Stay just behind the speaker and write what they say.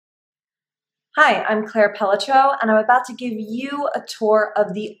Hi, I'm Claire Pelletreau, and I'm about to give you a tour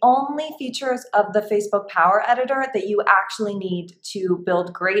of the only features of the Facebook Power Editor that you actually need to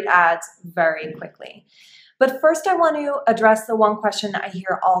build great ads very quickly. But first, I want to address the one question I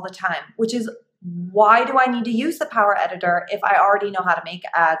hear all the time, which is why do I need to use the Power Editor if I already know how to make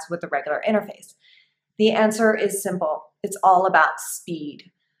ads with the regular interface? The answer is simple. It's all about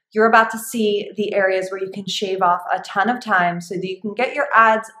speed. You're about to see the areas where you can shave off a ton of time so that you can get your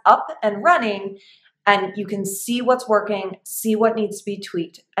ads up and running and you can see what's working, see what needs to be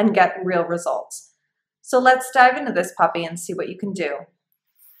tweaked, and get real results. So let's dive into this puppy and see what you can do.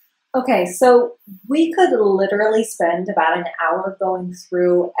 Okay, so we could literally spend about an hour going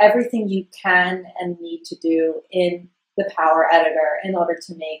through everything you can and need to do in the Power Editor in order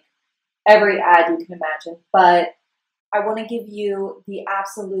to make every ad you can imagine. But I want to give you the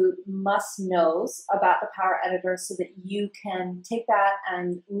absolute must-knows about the Power Editor so that you can take that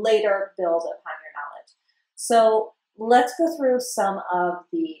and later build upon your knowledge. So let's go through some of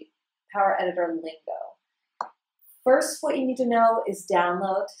the Power Editor lingo. First, what you need to know is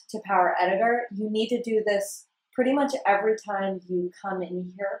download to Power Editor. You need to do this pretty much every time you come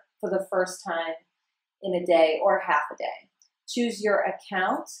in here for the first time in a day or half a day. Choose your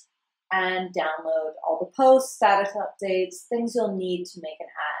account and download all the posts, status updates, things you'll need to make an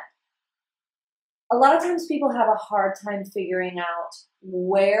ad. A lot of times people have a hard time figuring out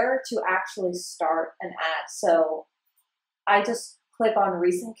where to actually start an ad. So I just click on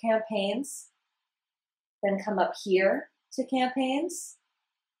recent campaigns, then come up here to campaigns,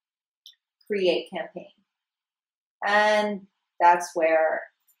 create campaign. And that's where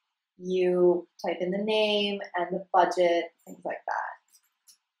you type in the name and the budget, things like that.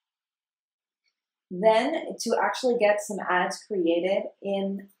 Then to actually get some ads created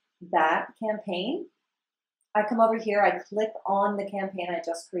in that campaign, I come over here, I click on the campaign I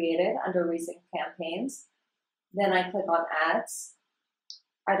just created under recent campaigns. Then I click on ads.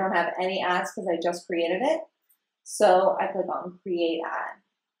 I don't have any ads because I just created it. So I click on create ad.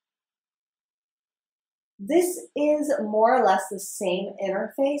 This is more or less the same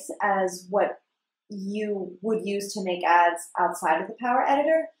interface as what you would use to make ads outside of the Power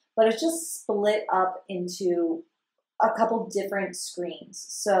Editor, but it's just split up into a couple different screens.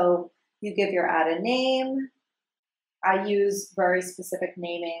 So you give your ad a name. I use very specific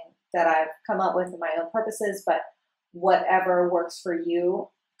naming that I've come up with for my own purposes, but whatever works for you,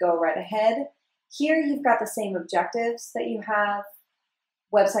 go right ahead. Here you've got the same objectives that you have.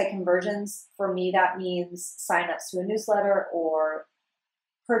 Website conversions, for me that means signups to a newsletter or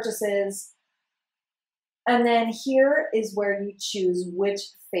purchases. And then here is where you choose which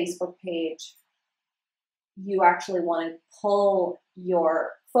Facebook page you actually want to pull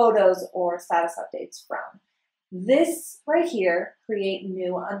your photos or status updates from. This right here, create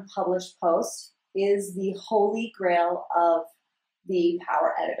new unpublished post, is the holy grail of the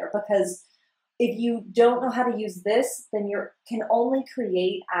Power Editor, because if you don't know how to use this, then you can only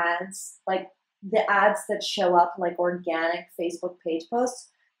create ads, like the ads that show up like organic Facebook page posts.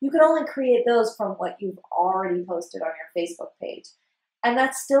 You can only create those from what you've already posted on your Facebook page. And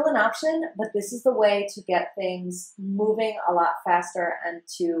that's still an option, but this is the way to get things moving a lot faster and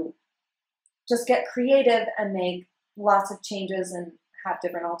to just get creative and make lots of changes and have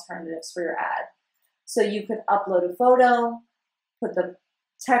different alternatives for your ad. So you could upload a photo, put the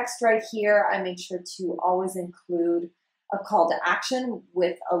text right here. I make sure to always include a call to action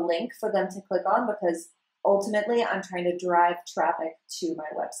with a link for them to click on, because ultimately I'm trying to drive traffic to my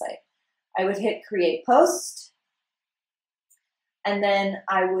website. I would hit create post, and then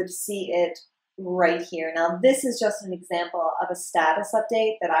I would see it right here. Now this is just an example of a status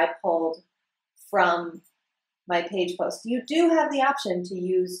update that I pulled from my page post. You do have the option to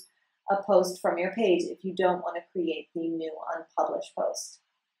use a post from your page if you don't want to create the new unpublished post.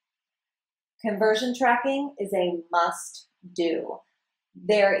 Conversion tracking is a must do.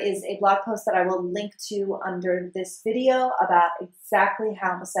 There is a blog post that I will link to under this video about exactly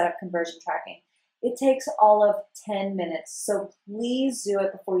how to set up conversion tracking. It takes all of 10 minutes, so please do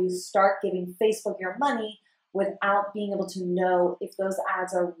it before you start giving Facebook your money without being able to know if those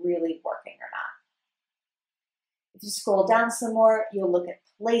ads are really working or not. If you scroll down some more, you'll look at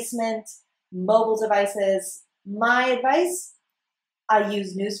placement, mobile devices. My advice, I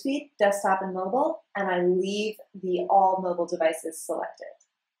use Newsfeed, desktop and mobile, and I leave the all mobile devices selected.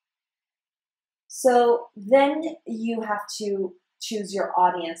 So then you have to choose your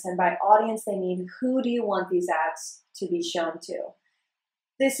audience, and by audience they mean who do you want these ads to be shown to.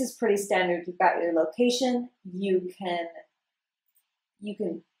 This is pretty standard. You've got your location. You can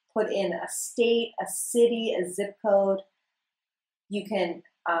put in a state, a city, a zip code. You can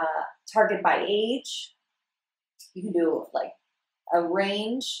target by age. You can do like a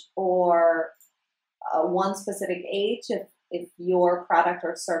range or one specific age if your product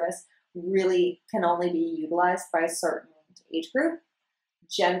or service really can only be utilized by a certain age group.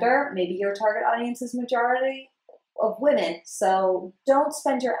 Gender, maybe your target audience is majority of women, so don't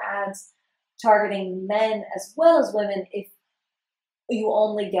spend your ads targeting men as well as women if you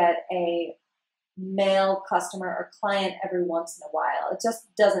only get a male customer or client every once in a while. It just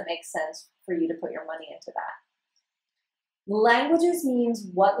doesn't make sense for you to put your money into that. Languages means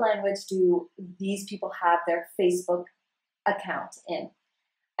what language do these people have their Facebook account in?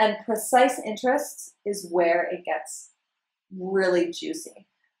 And precise interests is where it gets really juicy.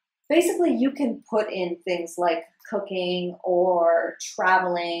 Basically, you can put in things like cooking or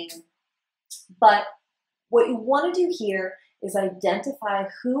traveling, but what you want to do here is identify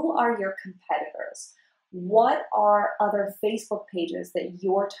who are your competitors. What are other Facebook pages that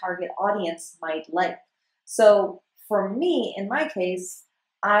your target audience might like? So for me, in my case,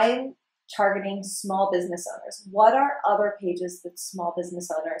 I'm targeting small business owners. What are other pages that small business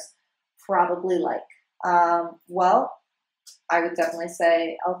owners probably like? Well, I would definitely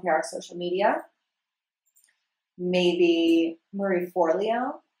say LPR social media, maybe Marie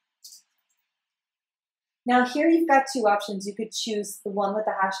Forleo. Now here you've got two options. You could choose the one with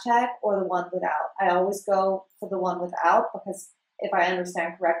the hashtag or the one without. I always go for the one without because if I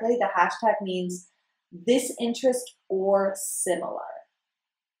understand correctly, the hashtag means this interest or similar.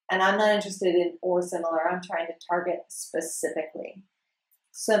 And I'm not interested in or similar. I'm trying to target specifically.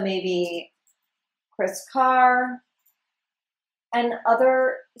 So maybe Chris Carr and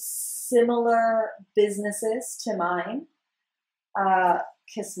other similar businesses to mine.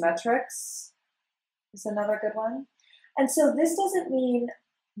 Kissmetrics is another good one. And so this doesn't mean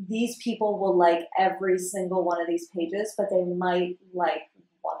these people will like every single one of these pages, but they might like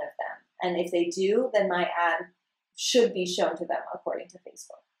one of them. And if they do, then my ad should be shown to them according to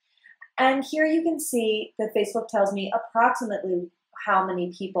Facebook. And here you can see that Facebook tells me approximately how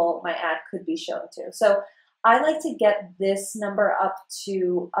many people my ad could be shown to. So I like to get this number up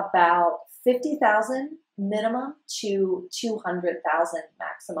to about 50,000 minimum to 200,000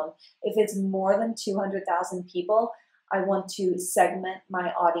 maximum. If it's more than 200,000 people, I want to segment my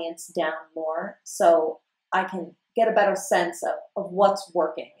audience down more so I can get a better sense of what's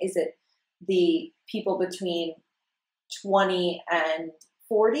working. Is it the people between 20 and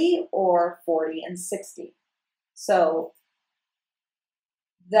 40 or 40 and 60? So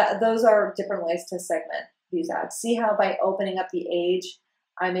those are different ways to segment these ads. See how by opening up the age,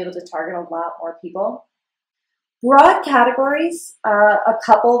 I'm able to target a lot more people. Broad categories, a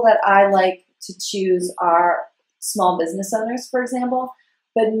couple that I like to choose are small business owners, for example.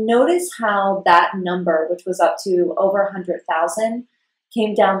 But notice how that number, which was up to over 100,000,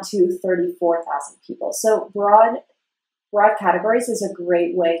 came down to 34,000 people. So broad categories is a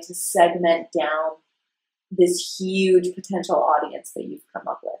great way to segment down this huge potential audience that you've come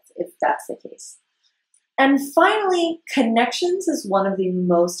up with, if that's the case. And finally, connections is one of the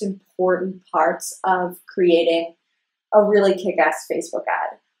most important parts of creating a really kick-ass Facebook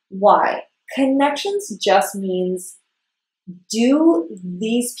ad. Why? Connections just means, do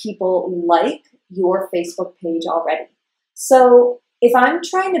these people like your Facebook page already? So if I'm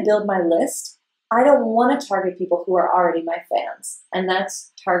trying to build my list, I don't want to target people who are already my fans, and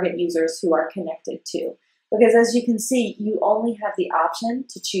that's target users who are connected to. Because as you can see, you only have the option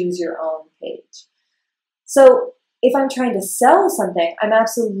to choose your own page. So if I'm trying to sell something, I'm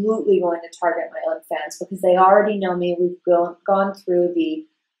absolutely going to target my own fans because they already know me. We've gone through the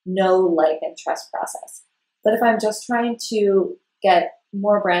know, like, and trust process. But if I'm just trying to get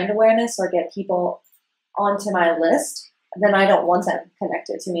more brand awareness or get people onto my list, then I don't want them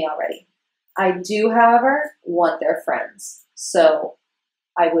connected to me already. I do, however, want their friends. So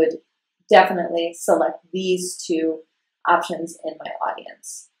I would definitely select these two options in my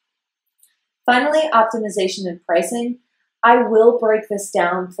audience. Finally, optimization and pricing. I will break this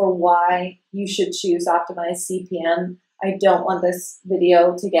down for why you should choose optimized CPM. I don't want this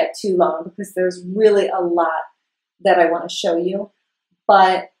video to get too long because there's really a lot that I want to show you.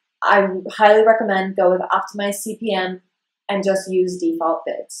 But I highly recommend go with optimized CPM and just use default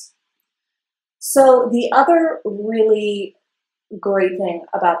bids. So the other really great thing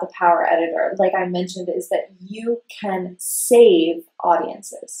about the Power Editor, like I mentioned, is that you can save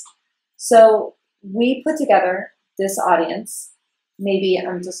audiences. So we put together this audience. Maybe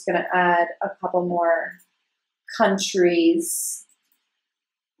I'm just going to add a couple more countries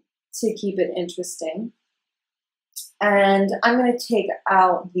to keep it interesting. And I'm going to take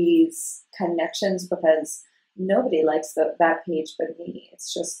out these connections because Nobody likes that page but me.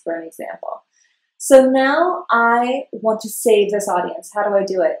 It's just for an example. So now I want to save this audience. How do I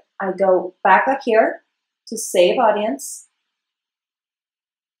do it? I go back up here to save audience,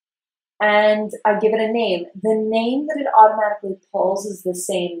 and I give it a name. The name that it automatically pulls is the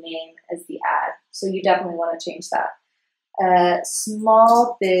same name as the ad, so you definitely want to change that.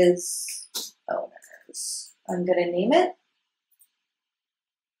 Small Biz Owners. I'm going to name it.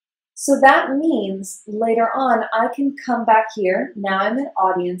 So that means later on I can come back here. Now I'm in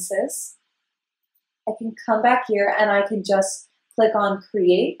Audiences. I can come back here and I can just click on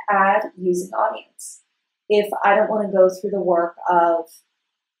Create Ad Using Audience if I don't want to go through the work of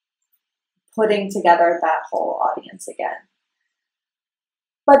putting together that whole audience again.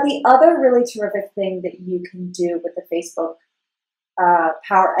 But the other really terrific thing that you can do with the Facebook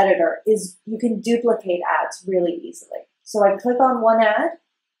Power Editor is you can duplicate ads really easily. So I click on one ad,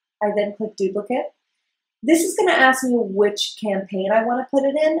 I then click duplicate. This is going to ask me which campaign I want to put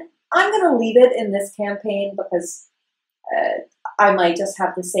it in. I'm going to leave it in this campaign because I might just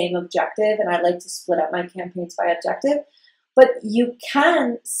have the same objective and I like to split up my campaigns by objective. But you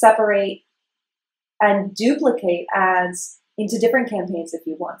can separate and duplicate ads into different campaigns if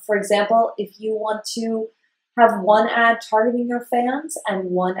you want. For example, if you want to have one ad targeting your fans and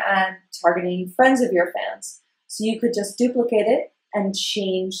one ad targeting friends of your fans. So you could just duplicate it and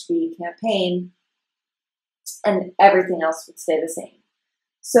change the campaign and everything else would stay the same.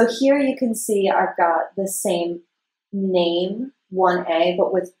 So here you can see I've got the same name, 1A,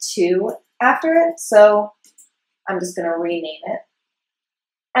 but with 2 after it. So I'm just going to rename it.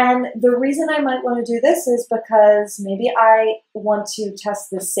 And the reason I might want to do this is because maybe I want to test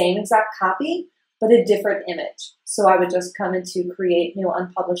the same exact copy, but a different image. So I would just come into Create New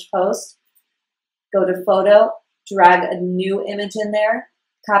Unpublished Post, go to Photo, drag a new image in there,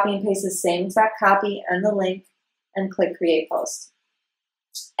 copy and paste the same exact copy and the link, and click Create Post.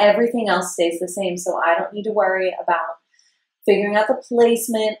 Everything else stays the same, so I don't need to worry about figuring out the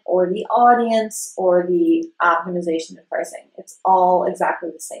placement or the audience or the optimization and pricing. It's all exactly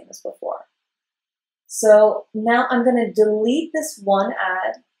the same as before. So now I'm going to delete this one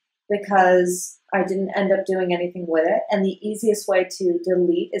ad because I didn't end up doing anything with it. And the easiest way to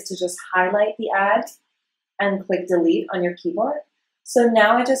delete is to just highlight the ad and click delete on your keyboard. So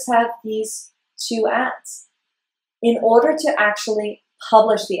now I just have these 2 ads. In order to actually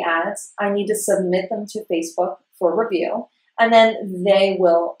publish the ads, I need to submit them to Facebook for review. And then they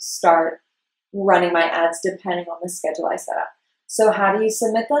will start running my ads depending on the schedule I set up. So how do you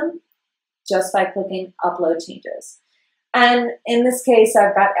submit them? Just by clicking Upload Changes. And in this case,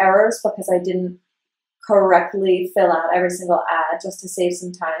 I've got errors because I didn't correctly fill out every single ad just to save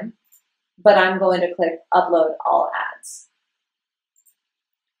some time. But I'm going to click Upload All Ads.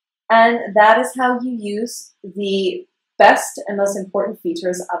 And that is how you use the best and most important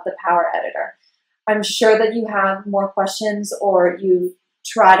features of the Power Editor. I'm sure that you have more questions or you've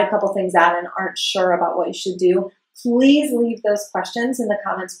tried a couple things out and aren't sure about what you should do. Please leave those questions in the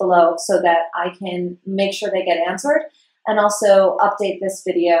comments below so that I can make sure they get answered and also update this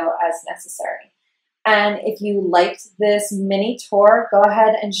video as necessary. And if you liked this mini tour, go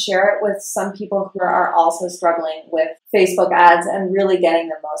ahead and share it with some people who are also struggling with Facebook ads and really getting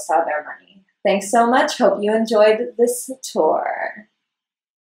the most out of their money. Thanks so much. Hope you enjoyed this tour.